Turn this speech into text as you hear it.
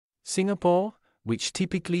Singapore, which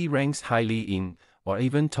typically ranks highly in, or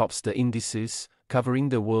even tops the indices covering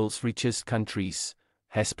the world's richest countries,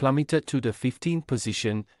 has plummeted to the 15th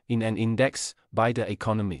position in an index by The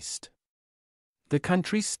Economist. The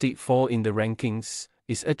country's steep fall in the rankings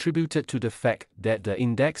is attributed to the fact that the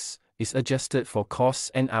index is adjusted for costs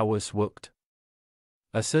and hours worked.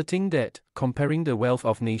 Asserting that comparing the wealth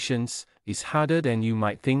of nations is harder than you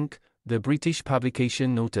might think, the British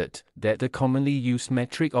publication noted that the commonly used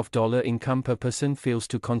metric of dollar income per person fails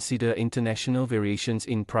to consider international variations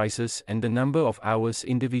in prices and the number of hours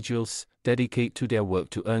individuals dedicate to their work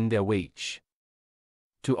to earn their wage.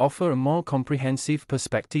 To offer a more comprehensive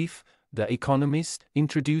perspective, The Economist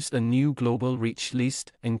introduced a new global rich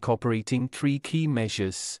list incorporating three key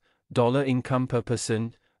measures: dollar income per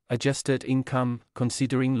person, adjusted income,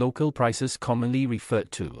 considering local prices commonly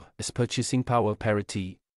referred to as purchasing power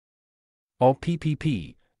parity, or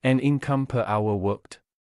PPP, and income per hour worked.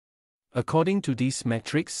 According to these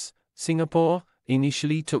metrics, Singapore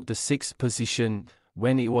initially took the 6th position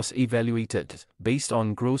when it was evaluated based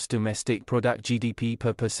on gross domestic product GDP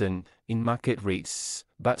per person in market rates,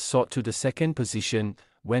 but soared to the 2nd position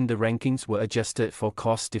when the rankings were adjusted for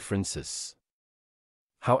cost differences.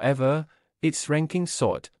 However, its ranking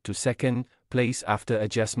soared to 2nd place after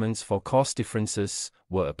adjustments for cost differences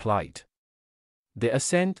were applied. The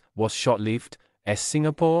ascent was short-lived, as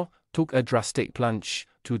Singapore took a drastic plunge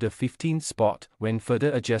to the 15th spot when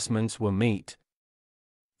further adjustments were made,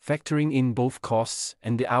 factoring in both costs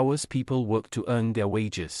and the hours people work to earn their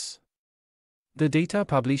wages. The data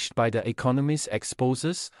published by The Economist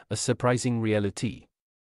exposes a surprising reality.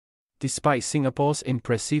 Despite Singapore's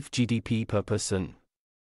impressive GDP per person,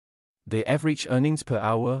 the average earnings per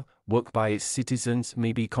hour worked by its citizens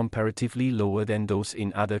may be comparatively lower than those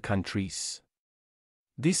in other countries.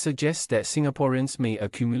 This suggests that Singaporeans may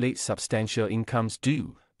accumulate substantial incomes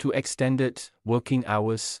due to extended working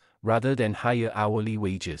hours rather than higher hourly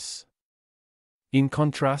wages. In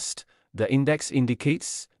contrast, the index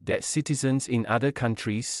indicates that citizens in other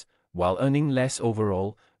countries, while earning less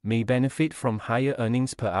overall, may benefit from higher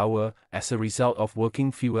earnings per hour as a result of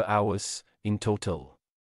working fewer hours in total.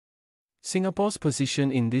 Singapore's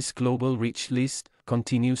position in this global rich list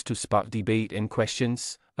continues to spark debate and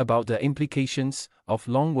questions about the implications of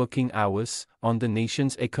long working hours on the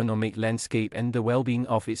nation's economic landscape and the well-being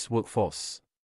of its workforce.